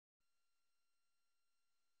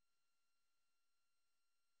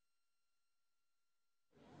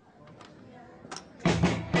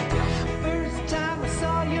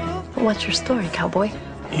What's your story, cowboy?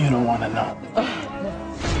 You don't want to know.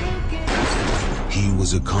 He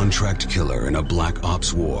was a contract killer in a black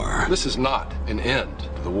ops war. This is not an end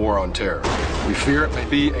to the war on terror. We fear it may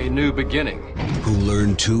be a new beginning. Who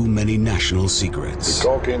learned too many national secrets. It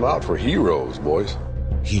all came out for heroes, boys.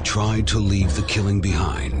 He tried to leave the killing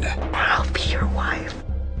behind. I'll be your wife.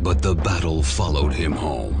 But the battle followed him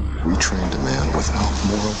home. We trained a man without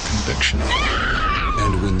moral conviction.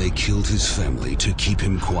 And when they killed his family to keep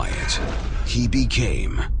him quiet, he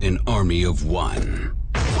became an army of one.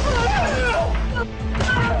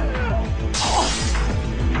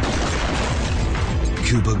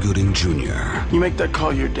 Cuba Gooding Jr. You make that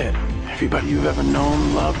call, you're dead. Everybody you've ever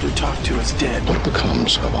known, loved, or talked to is dead. What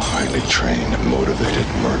becomes of a highly trained, motivated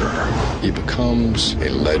murderer? He becomes a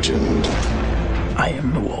legend. I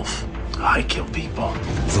am the wolf. I kill people.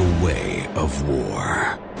 The Way of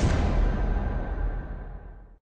War.